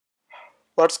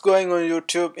what's going on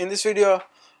YouTube? In this video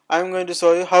I'm going to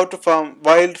show you how to farm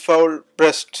wildfowl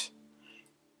breast.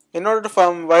 In order to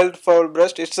farm wildfowl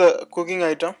breast, it's a cooking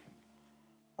item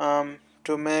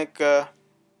to make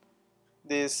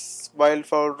this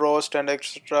wildfowl roast and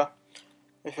etc.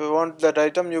 If you want that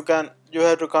item, you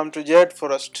have to come to Jade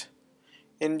Forest.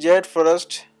 In Jade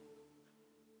Forest,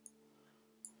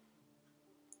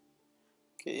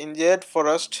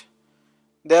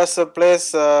 there's a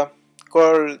place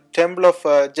called Temple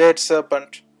of Jade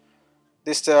Serpent.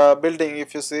 This building,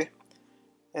 if you see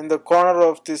in the corner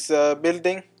of this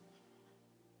building,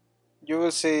 you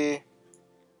will see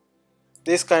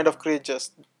these kind of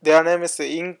creatures. Their name is the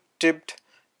ink-tipped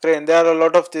crane. There are a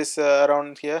lot of this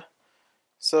around here.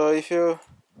 So if you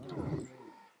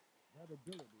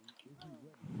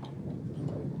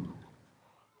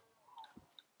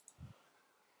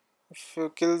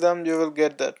kill them, you will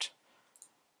get that.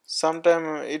 Sometime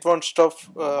it won't stop.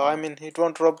 It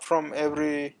won't drop from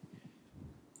every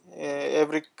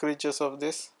creatures of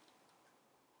this.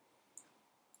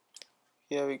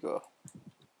 Here we go.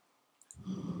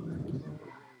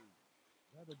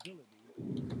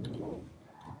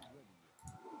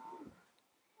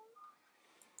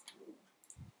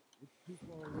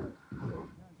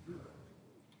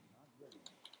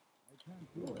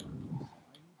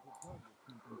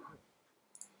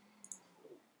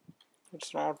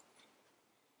 It's not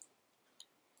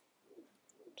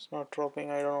dropping.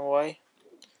 I don't know why.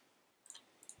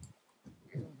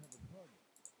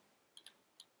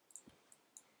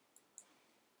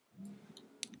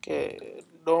 Okay,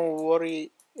 don't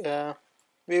worry.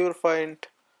 We will find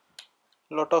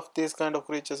a lot of these kind of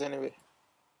creatures anyway.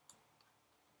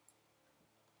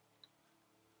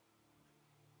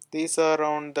 These are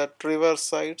around that river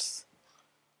sides,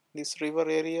 these river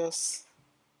areas.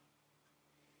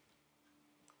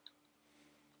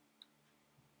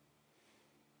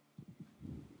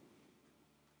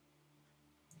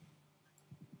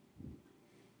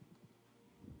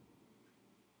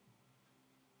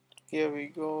 Here we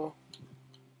go.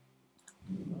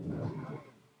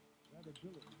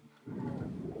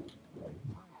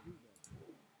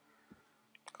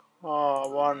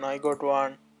 One. I got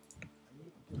one.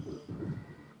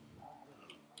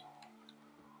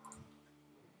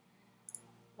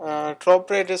 Drop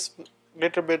rate is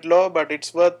little bit low, but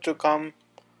it's worth to come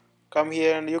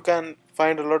here, and you can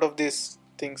find a lot of these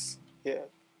things here.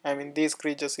 These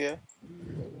creatures here.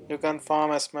 You can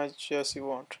farm as much as you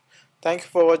want. Thank you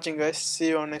for watching, guys. See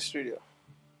you on next video.